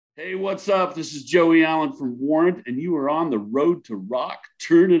Hey, what's up? This is Joey Allen from Warrant, and you are on the road to rock.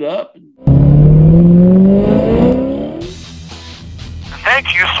 Turn it up.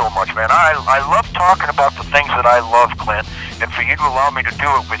 Thank you so much, man. I love talking about the things that I love, Clint, and for you to allow me to do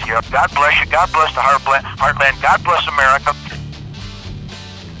it with you. God bless you. God bless the Heartland. God bless America.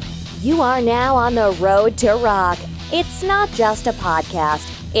 You are now on the road to rock. It's not just a podcast.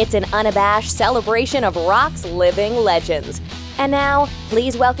 It's an unabashed celebration of rock's living legends. And now,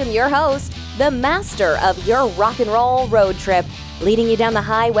 please welcome your host, the master of your rock and roll road trip, leading you down the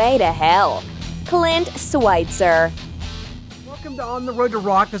highway to hell, Clint Schweitzer. Welcome to On the Road to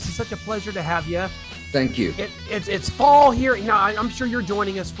Rock. This is such a pleasure to have you. Thank you. It's fall here. You know, I'm sure you're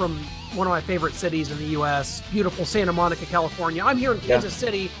joining us from one of my favorite cities in the U.S., beautiful Santa Monica, California. I'm here in Kansas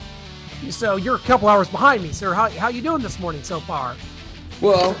City, so you're a couple hours behind me, sir. How you doing this morning so far?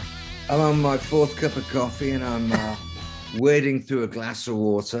 Well, I'm on my fourth cup of coffee, and I'm wading through a glass of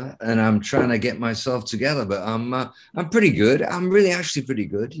water, and I'm trying to get myself together. But I'm pretty good. I'm really actually pretty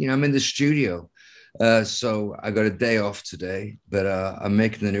good. You know, I'm in the studio. So I got a day off today, but I'm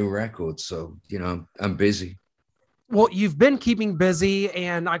making a new record. So, you know, I'm busy. Well, you've been keeping busy,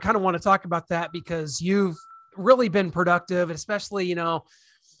 and I kind of want to talk about that because you've really been productive, especially, you know,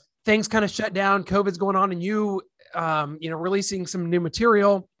 things kind of shut down, COVID's going on, and releasing some new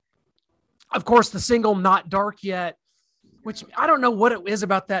material. Of course, the single Not Dark Yet, which I don't know what it is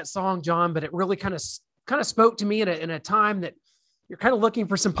about that song, John, but it really kind of spoke to me in a time that you're kind of looking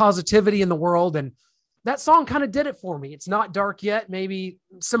for some positivity in the world. And that song kind of did it for me. It's not dark yet, maybe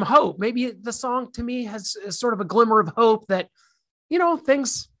some hope. Maybe the song to me is sort of a glimmer of hope that, you know,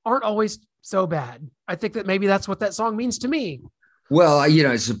 things aren't always so bad. I think that maybe that's what that song means to me. Well, you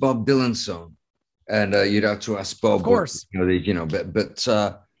know, it's a Bob Dylan song, and you'd have to ask Bob. Of course. I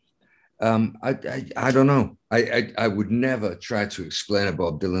don't know. I would never try to explain a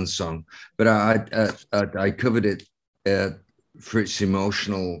Bob Dylan song, but I covered it for its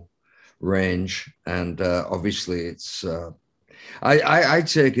emotional range, and obviously it's. I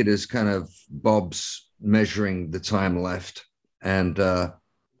take it as kind of Bob's measuring the time left, and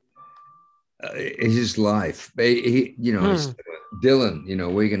his life. It's Dylan. You know,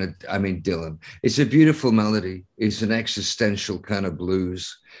 Dylan. It's a beautiful melody. It's an existential kind of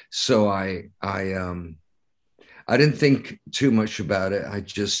blues. So I didn't think too much about it. I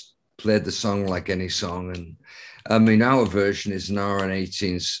just played the song like any song, and I mean, our version is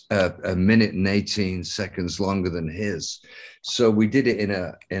a minute and 18 seconds longer than his. So we did it in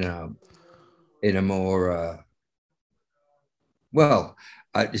a more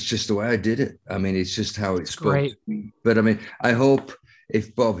it's just the way I did it. I mean, it's just how it's spoke to me. But I mean, I hope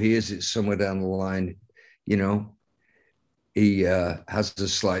if Bob hears it somewhere down the line, you know, he has a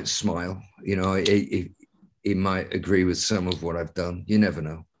slight smile. You know, he might agree with some of what I've done. You never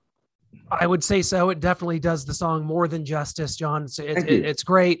know. I would say so. It definitely does the song more than justice, John. It's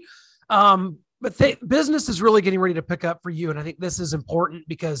great. But business is really getting ready to pick up for you. And I think this is important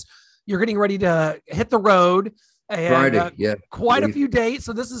because you're getting ready to hit the road. And, Friday, quite a few dates.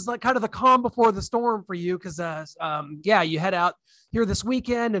 So this is like kind of the calm before the storm for you. Cause you head out here this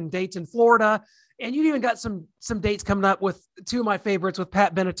weekend and dates in Florida, and you even got some dates coming up with two of my favorites with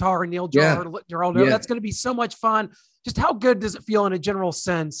Pat Benatar and Neil Giraldo. That's going to be so much fun. Just how good does it feel in a general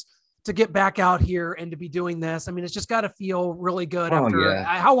sense to get back out here and to be doing this? I mean, it's just got to feel really good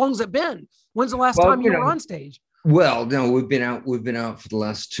how long has it been? When's the last time you were on stage? Well, no, we've been out for the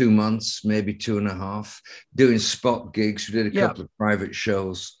last 2 months, maybe 2.5, doing spot gigs. We did a couple of private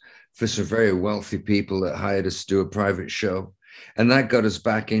shows for some very wealthy people that hired us to do a private show. And that got us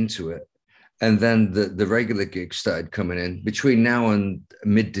back into it. And then the regular gigs started coming in. Between now and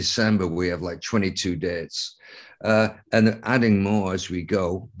mid-December, we have like 22 dates and adding more as we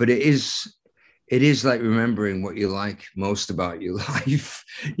go. But it is like remembering what you like most about your life,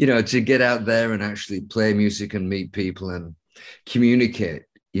 you know, to get out there and actually play music and meet people and communicate.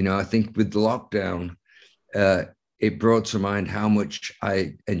 You know, I think with the lockdown, it brought to mind how much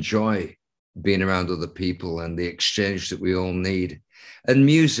I enjoy being around other people and the exchange that we all need. And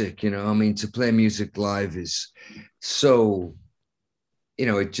music, you know, I mean, to play music live is so, you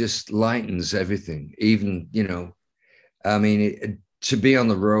know, it just lightens everything. Even, you know, I mean, to be on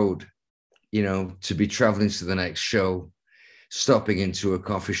the road, you know, to be traveling to the next show, stopping into a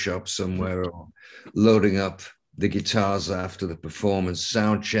coffee shop somewhere or loading up the guitars after the performance,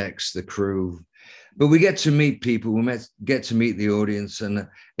 sound checks, the crew. But we get to meet people, get to meet the audience, and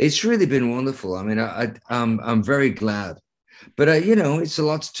it's really been wonderful. I mean, I'm very glad. But, you know, it's a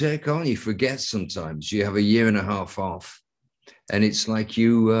lot to take on. You forget sometimes. You have a 1.5 years off. And it's like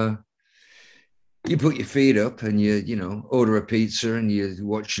you put your feet up and you know, order a pizza and you're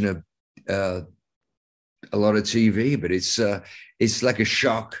watching a lot of TV, but it's like a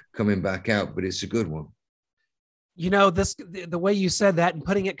shock coming back out, but it's a good one. You know, the way you said that and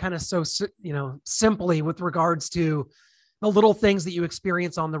putting it kind of so, you know, simply with regards to the little things that you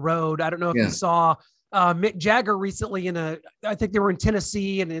experience on the road. I don't know if you saw Mick Jagger recently I think they were in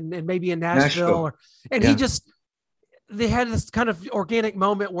Tennessee and maybe in Nashville. They had this kind of organic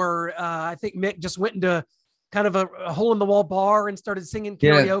moment where I think Mick just went into kind of a hole in the wall bar and started singing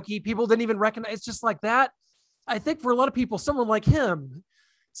karaoke. Yeah. People didn't even recognize. It's just like that. I think for a lot of people, someone like him,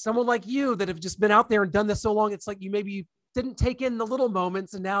 someone like you that have just been out there and done this so long, it's like you maybe didn't take in the little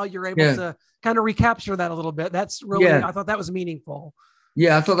moments and now you're able to kind of recapture that a little bit. That's really, I thought that was meaningful.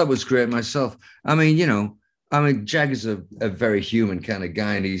 Yeah, I thought that was great myself. I mean, you know, Jagger's a very human kind of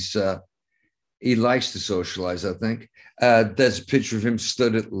guy, and he likes to socialize, I think. There's a picture of him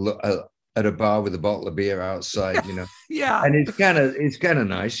stood at a bar with a bottle of beer outside, you know. Yeah. And it's kind of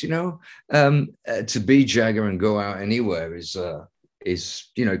nice, you know. To be Jagger and go out anywhere is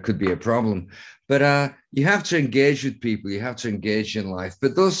you know, it could be a problem. But you have to engage with people. You have to engage in life.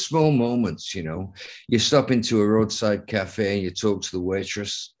 But those small moments, you know, you stop into a roadside cafe and you talk to the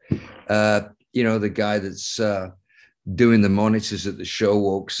waitress. You know, the guy that's doing the monitors at the show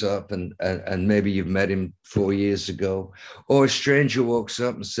walks up and maybe you've met him 4 years ago. Or a stranger walks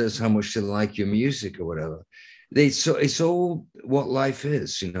up and says how much they like your music or whatever. It's all what life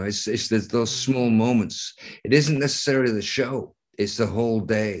is, you know. It's those small moments. It isn't necessarily the show. It's the whole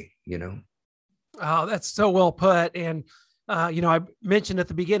day, you know. Oh, that's so well put. And, you know, I mentioned at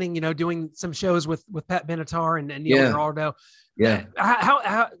the beginning, you know, doing some shows with Pat Benatar and Neil Giraldo. Yeah.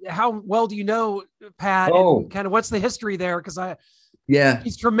 How well do you know Pat and kind of what's the history there? Because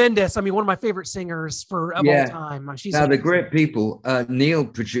he's tremendous. I mean, one of my favorite singers of all time. They're great people. Neil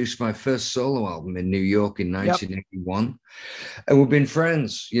produced my first solo album in New York in 1981. And we've been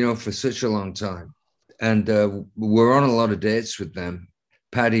friends, you know, for such a long time. And we're on a lot of dates with them.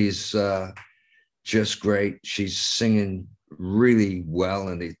 Patty's just great. She's singing really well.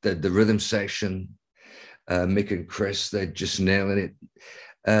 And the rhythm section, Mick and Chris, they're just nailing it.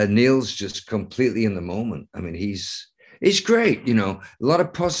 Neil's just completely in the moment. I mean, he's great, you know, a lot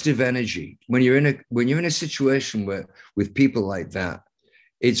of positive energy. When you're in a situation with people like that,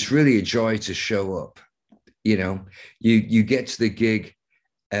 it's really a joy to show up. You know, you get to the gig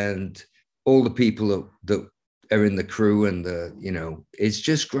and all the people that are in the crew and you know, it's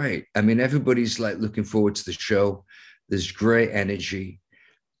just great. I mean, everybody's like looking forward to the show. There's great energy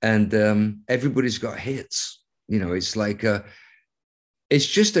and everybody's got hits, you know. It's like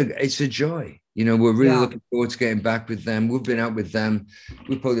it's a joy, you know. We're really looking forward to getting back with them. We've been out with them.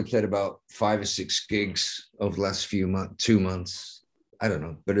 We've probably played about 5 or 6 gigs over the last 2 months. I don't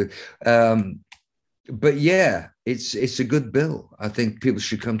know, but yeah, it's a good bill. I think people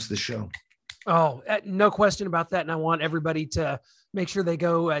should come to the show. Oh, no question about that. And I want everybody to make sure they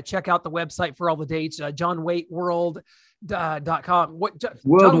go check out the website for all the dates, johnwaiteworld.com.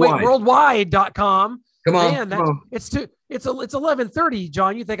 Johnwaiteworldwide.com. Come on. Man, come on. It's 11:30,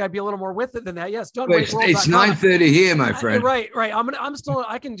 John. You think I'd be a little more with it than that? Yes, John. It's 9:30 here, my friend. Right.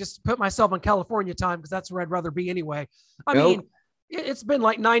 I can just put myself on California time because that's where I'd rather be anyway. I mean, it's been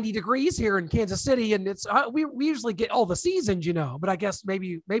like 90 degrees here in Kansas City, and it's we usually get all the seasons, you know. But I guess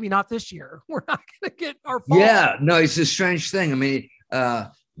maybe not this year. We're not going to get our fall. Yeah, no, it's a strange thing. I mean,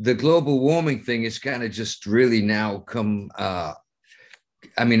 the global warming thing is kind of just really now come. I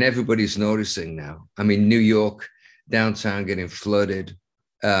mean, everybody's noticing now. I mean, New York downtown getting flooded.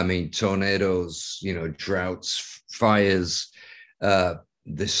 I mean, tornadoes, you know, droughts, fires.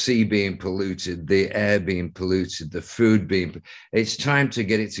 The sea being polluted, the air being polluted, the food being. It's time to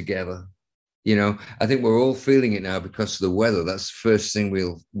get it together. You know, I think we're all feeling it now because of the weather. That's the first thing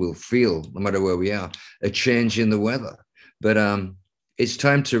we'll feel, no matter where we are, a change in the weather. But it's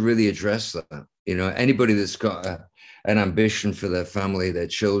time to really address that. You know, anybody that's got an ambition for their family, their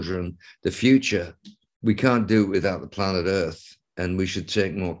children, the future, we can't do it without the planet Earth, and we should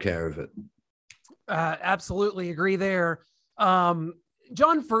take more care of it. Absolutely agree there.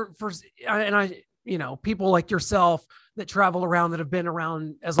 John, and I, you know, people like yourself that travel around, that have been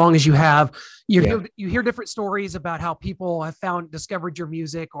around as long as you have, you hear different stories about how people have discovered your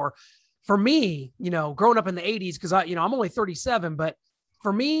music. Or for me, you know, growing up in the 80s, because I'm only 37, but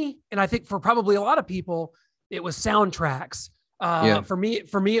for me, and I think for probably a lot of people, it was soundtracks. For me,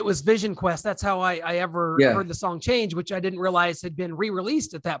 it was Vision Quest. That's how I ever heard the song Change, which I didn't realize had been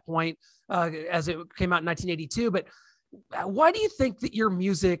re-released at that point, as it came out in 1982. But why do you think that your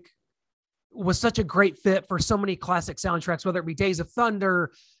music was such a great fit for so many classic soundtracks, whether it be Days of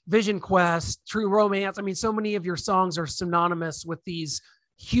Thunder, Vision Quest, True Romance. I mean, so many of your songs are synonymous with these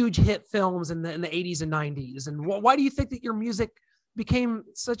huge hit films in the 80s and 90s. And why do you think that your music became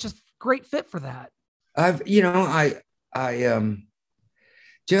such a great fit for that? That's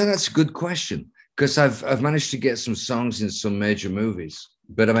a good question, because I've managed to get some songs in some major movies,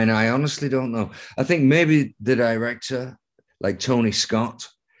 but I mean, I honestly don't know. I think maybe the director, like Tony Scott,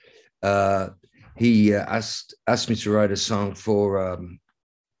 he asked me to write a song for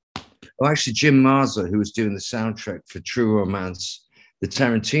actually Jim Marza, who was doing the soundtrack for True Romance, the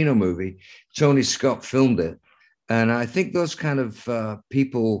Tarantino movie. Tony Scott filmed it, and I think those kind of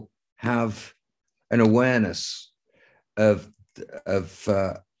people have an awareness of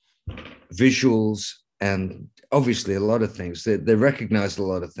visuals and obviously a lot of things. They recognized a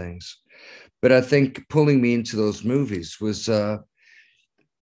lot of things, but I think pulling me into those movies was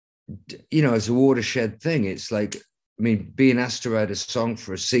it's a watershed thing. It's like, I mean, being asked to write a song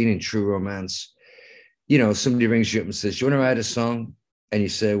for a scene in True Romance, somebody rings you up and says, "You want to write a song?" And you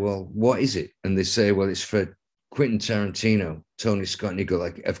say, "Well, what is it?" And they say, "Well, it's for Quentin Tarantino, Tony Scott." And you go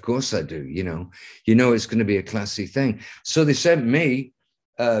like, "Of course I do." It's going to be a classy thing. So they sent me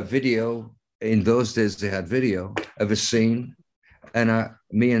a video. In those days, they had video of a scene. And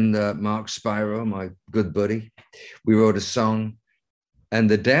me and Mark Spiro, my good buddy, we wrote a song. And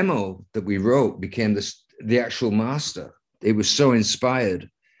the demo that we wrote became the actual master. It was so inspired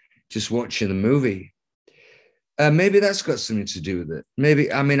just watching the movie. Maybe that's got something to do with it. Maybe,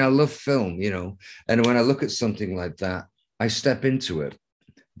 I mean, I love film, and when I look at something like that, I step into it.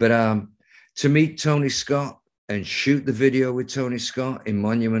 But to meet Tony Scott and shoot the video with Tony Scott in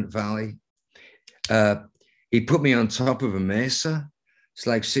Monument Valley, he put me on top of a mesa. It's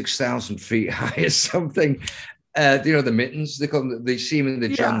like 6,000 feet high or something. The mittens, they see him in the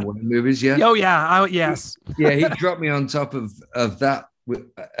John Wayne movies. Yeah. Oh yeah. Yes. Yeah. He dropped me on top of that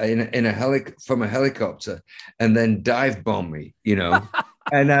from a helicopter, and then dive bomb me,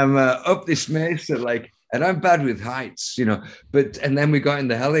 and I'm up this mesa, and I'm bad with heights, and then we got in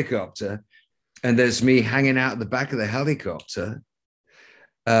the helicopter, and there's me hanging out at the back of the helicopter,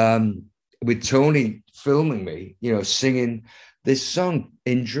 with Tony filming me, singing this song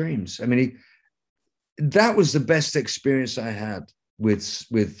In Dreams. I mean, that was the best experience I had with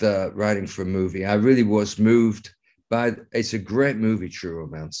writing for a movie. I really was moved by. It's a great movie, True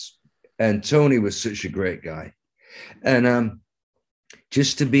Romance, and Tony was such a great guy, and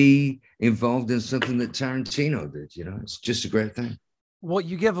just to be involved in something that Tarantino did, it's just a great thing. Well,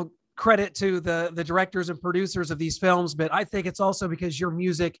 you give credit to the directors and producers of these films, but I think it's also because your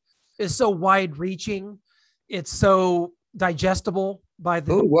music is so wide-reaching. It's so digestible by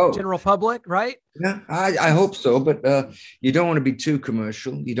the general public, right? Yeah, I hope so, but you don't want to be too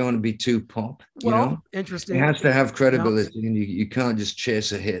commercial. You don't want to be too pop. Interesting. It has to have credibility, and you can't just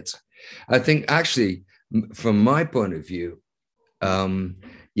chase a hit. I think, actually, from my point of view,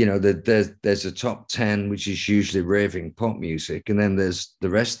 there's a top 10, which is usually raving pop music, and then there's the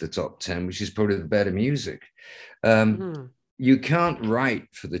rest of the top 10, which is probably the better music. You can't write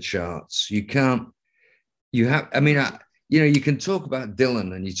for the charts. You can't. You have. I mean, you can talk about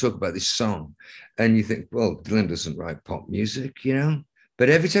Dylan and you talk about this song and you think, well, Dylan doesn't write pop music, but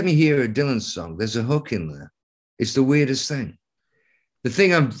every time you hear a Dylan song, there's a hook in there. It's the weirdest thing. The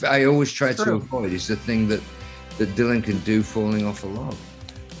thing I always try to avoid is the thing that Dylan can do, falling off a log.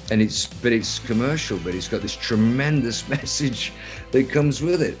 And it's commercial, but it's got this tremendous message that comes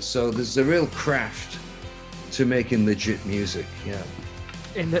with it. So there's a real craft to making legit music. Yeah.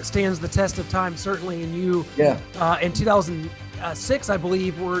 And that stands the test of time, certainly. And you, in 2006, I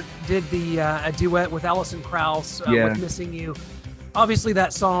believe, did a duet with Alison Krauss with Missing You. Obviously,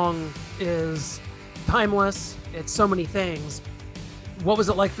 that song is timeless. It's so many things. What was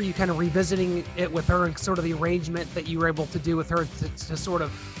it like for you kind of revisiting it with her and sort of the arrangement that you were able to do with her to sort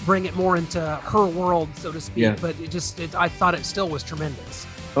of bring it more into her world, so to speak? Yeah. But I thought it still was tremendous.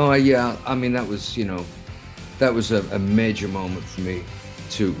 Oh, yeah. I mean, that was a major moment for me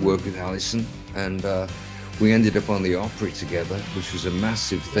to work with Alison, and we ended up on the Opry together, which was a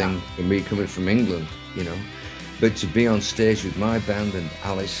massive thing for me coming from England, but to be on stage with my band and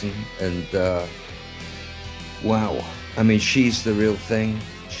Alison, and wow, I mean, she's the real thing.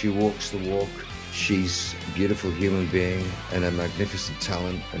 She walks the walk. She's a beautiful human being and a magnificent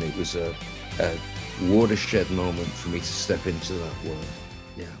talent, and it was a watershed moment for me to step into that world.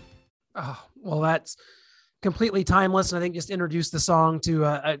 Yeah. Oh, well, that's completely timeless, and I think just introduced the song to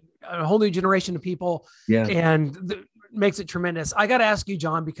a whole new generation of people. Yeah. And makes it tremendous. I got to ask you,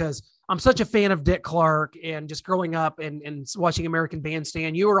 John, because I'm such a fan of Dick Clark and just growing up and watching American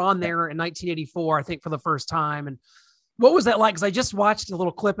Bandstand. You were on there in 1984, I think, for the first time. And what was that like? Because I just watched a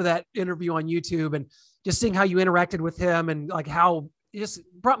little clip of that interview on YouTube and just seeing how you interacted with him and like how it just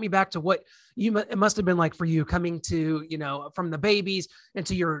brought me back to what it must have been like for you coming to, from the Babies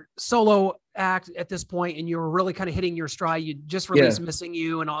into your solo act at this point, and you were really kind of hitting your stride. You just released Missing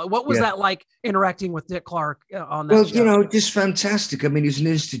You and all. What was that like interacting with Dick Clark on that show? Well, just fantastic. I mean, he's an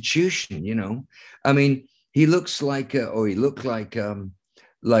institution, I mean, he looks like, he looked like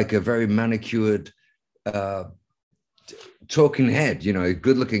a very manicured, talking head, a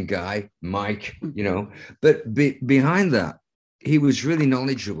good looking guy, Mike, but behind that, he was really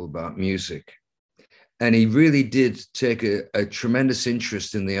knowledgeable about music. And he really did take a tremendous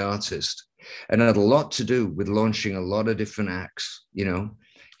interest in the artist and had a lot to do with launching a lot of different acts.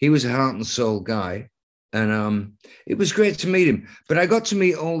 He was a heart and soul guy. And it was great to meet him. But I got to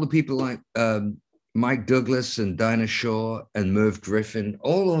meet all the people like Mike Douglas and Dinah Shore and Merv Griffin,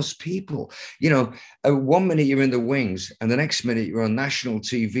 all those people. 1 minute you're in the wings and the next minute you're on national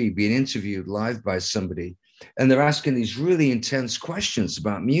TV being interviewed live by somebody. And they're asking these really intense questions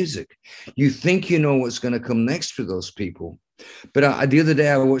about music. You think you know what's going to come next for those people. But the other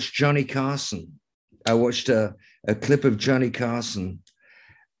day I watched Johnny Carson. I watched a clip of Johnny Carson.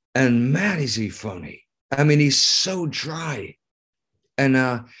 And man, is he funny. I mean, he's so dry.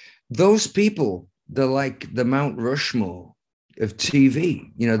 And those people, they're like the Mount Rushmore of TV.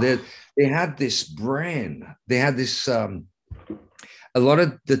 They had this brand. They had this, a lot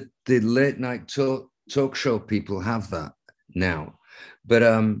of the late night talk show people have that now, but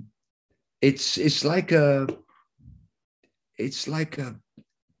it's like a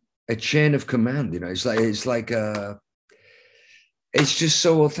chain of command. It's just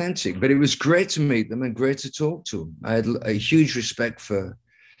so authentic. But it was great to meet them and great to talk to them. I had a huge respect for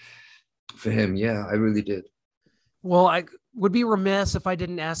him. Yeah, I really did. Well, I would be remiss if I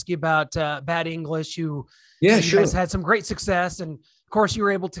didn't ask you about Bad English. You guys had some great success, and of course you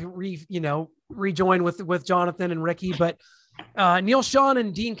were able to rejoin with Jonathan and Ricky, but Neil Sean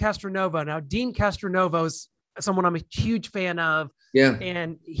and Dean Castronovo. Now, Dean Castronovo is someone I'm a huge fan of. Yeah.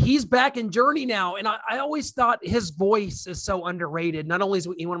 And he's back in Journey now. And I always thought his voice is so underrated. Not only is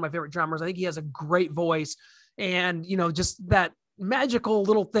he one of my favorite drummers, I think he has a great voice and, just that magical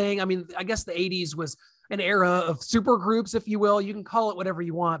little thing. I mean, I guess the 80s was an era of super groups, if you will. You can call it whatever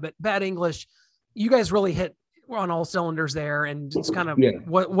you want, but Bad English, you guys really hit on all cylinders there. And it's kind of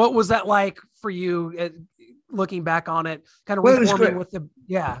what was that like for you looking back on it, kind of reforming with the,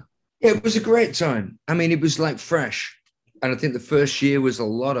 it was a great time. I mean, it was like fresh. And I think the first year was a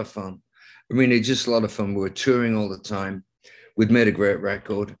lot of fun. I mean, it's just a lot of fun. We were touring all the time. We'd made a great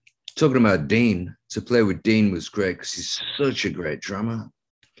record. Talking about Dean, to play with Dean was great because he's such a great drummer.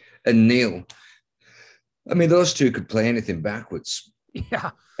 And Neil, I mean, those two could play anything backwards.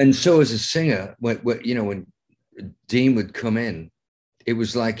 Yeah. And so as a singer, when Dean would come in, it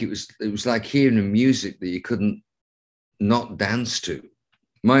was like hearing music that you couldn't not dance to.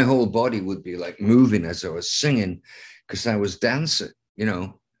 My whole body would be like moving as I was singing because I was dancing,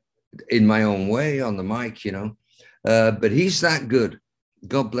 in my own way on the mic, but he's that good.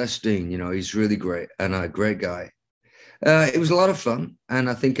 God bless Dean, he's really great and a great guy. It was a lot of fun. And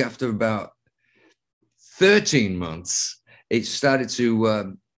I think after about 13 months, it started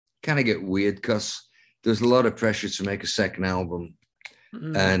to kind of get weird because there was a lot of pressure to make a second album.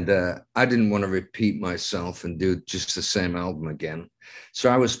 Mm-hmm. And I didn't want to repeat myself and do just the same album again. So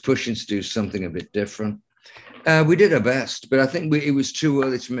I was pushing to do something a bit different. We did our best, but I think it was too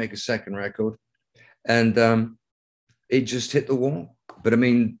early to make a second record. And it just hit the wall. But I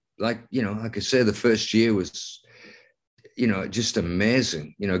mean, like I say, the first year was, just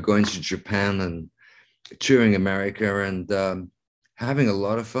amazing, going to Japan and touring America and having a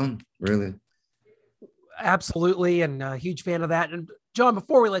lot of fun, really. Absolutely. And a huge fan of that. And John,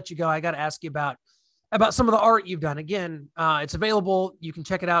 before we let you go, I got to ask you about some of the art you've done. Again, it's available. You can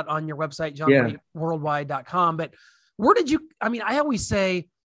check it out on your website, johnwaiteworldwide.com. But where did you, I always say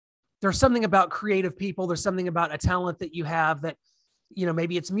there's something about creative people. There's something about a talent that you have that,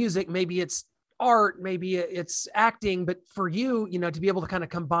 maybe it's music, maybe it's art, maybe it's acting, but for you, to be able to kind of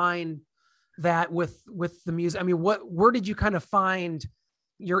combine that with the music. Where did you kind of find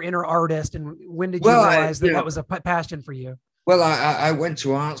your inner artist, and when did you realize that was a passion for you? Well, I went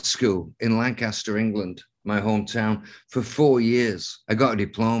to art school in Lancaster, England, my hometown, for 4 years. I got a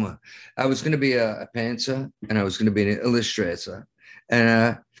diploma. I was going to be a painter and I was going to be an illustrator.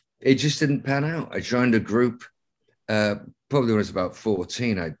 And it just didn't pan out. I joined a group, probably when I was about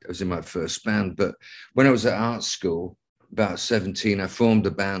 14. I was in my first band. But when I was at art school, about 17, I formed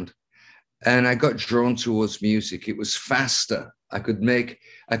a band, and I got drawn towards music. It was faster. I could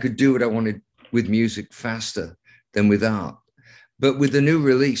do what I wanted with music faster than with art. But with the new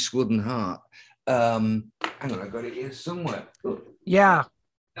release, Wooden Heart, hang on, I got it here somewhere. Yeah.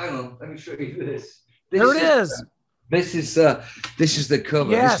 Hang on, let me show you this. There it is. This is the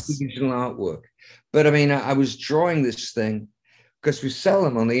cover. Yes. This is the original artwork. But I mean, I was drawing this thing because we sell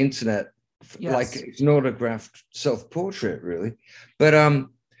them on the internet, like it's an autographed self-portrait, really. But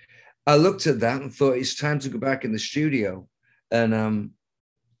I looked at that and thought it's time to go back in the studio and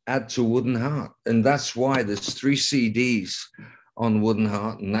add to Wooden Heart. And that's why there's 3 CDs on Wooden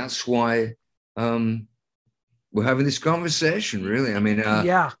Heart. And that's why we're having this conversation, really. I mean,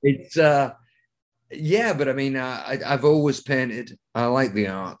 it's, but I mean, I've always painted. I like the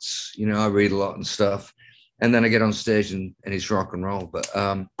arts, you know, I read a lot and stuff. And then I get on stage and it's rock and roll. But,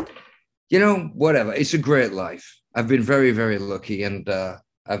 you know, whatever. It's a great life. I've been very, very lucky. And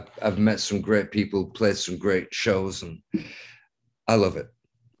I've met some great people, played some great shows, and I love it.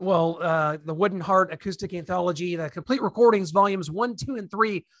 Well, the Wooden Heart Acoustic Anthology, the complete recordings, volumes 1, 2, and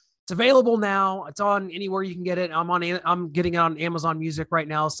 3. It's available now. It's on anywhere you can get it. I'm getting it on Amazon Music right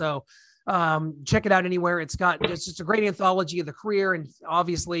now. So check it out anywhere. It's just a great anthology of the career, and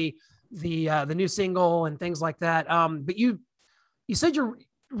obviously the new single and things like that. But you said you're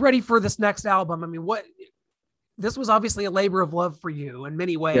ready for this next album. I mean, this was obviously a labor of love for you in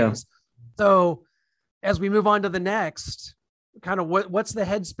many ways. Yeah. So as we move on to the next, kind of what's the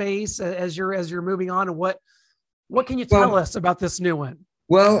headspace as you're moving on, and what can you tell us about this new one?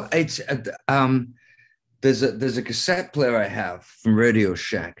 Well, it's there's a cassette player I have from Radio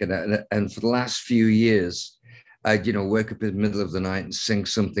Shack, and for the last few years, I'd wake up in the middle of the night and sing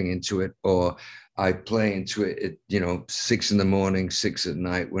something into it, or I play into it at 6 in, 6 at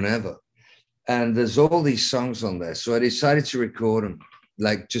night, whenever. And there's all these songs on there, so I decided to record them,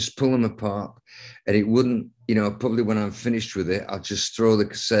 like just pull them apart, and it wouldn't, probably when I'm finished with it, I'll just throw the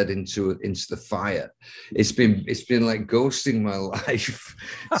cassette into the fire. It's been like ghosting my life.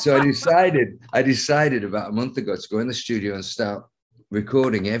 So I decided about a month ago to go in the studio and start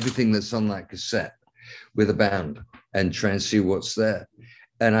recording everything that's on that cassette with a band and try and see what's there.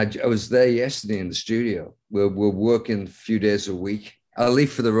 And I was there yesterday in the studio. We're working a few days a week. I'll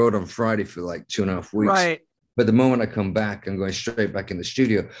leave for the road on Friday for like 2.5 weeks. Right. But the moment I come back, I'm going straight back in the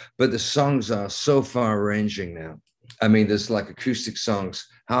studio. But the songs are so far ranging now. I mean, there's like acoustic songs,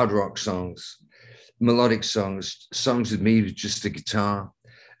 hard rock songs, melodic songs with me with just a guitar.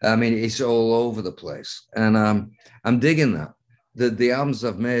 I mean, it's all over the place. And I'm digging that. The albums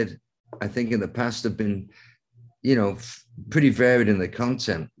I've made, I think in the past have been, pretty varied in the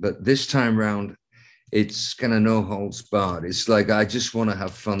content. But this time round, it's kind of no holds barred. It's like, I just want to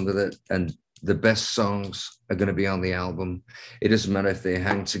have fun with it. And the best songs are going to be on the album. It doesn't matter if they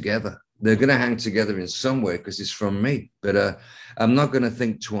hang together. They're going to hang together in some way because it's from me. But I'm not going to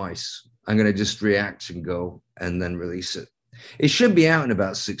think twice. I'm going to just react and go and then release it. It should be out in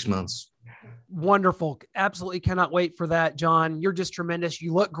about 6 months. Wonderful. Absolutely cannot wait for that, John. You're just tremendous.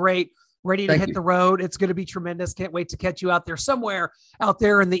 You look great. Ready to hit the road. It's going to be tremendous. Can't wait to catch you out there somewhere out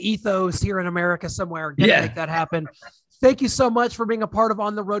there in the ethos here in America somewhere. Gonna make that happen. Thank you so much for being a part of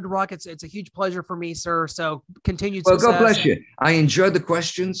On the Road to Rock. It's a huge pleasure for me, sir. So continued success. Well, God bless you. I enjoyed the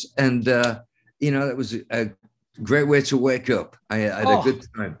questions, and that was a great way to wake up. I had a good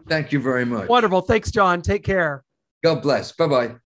time. Thank you very much. Wonderful. Thanks, John. Take care. God bless. Bye-bye.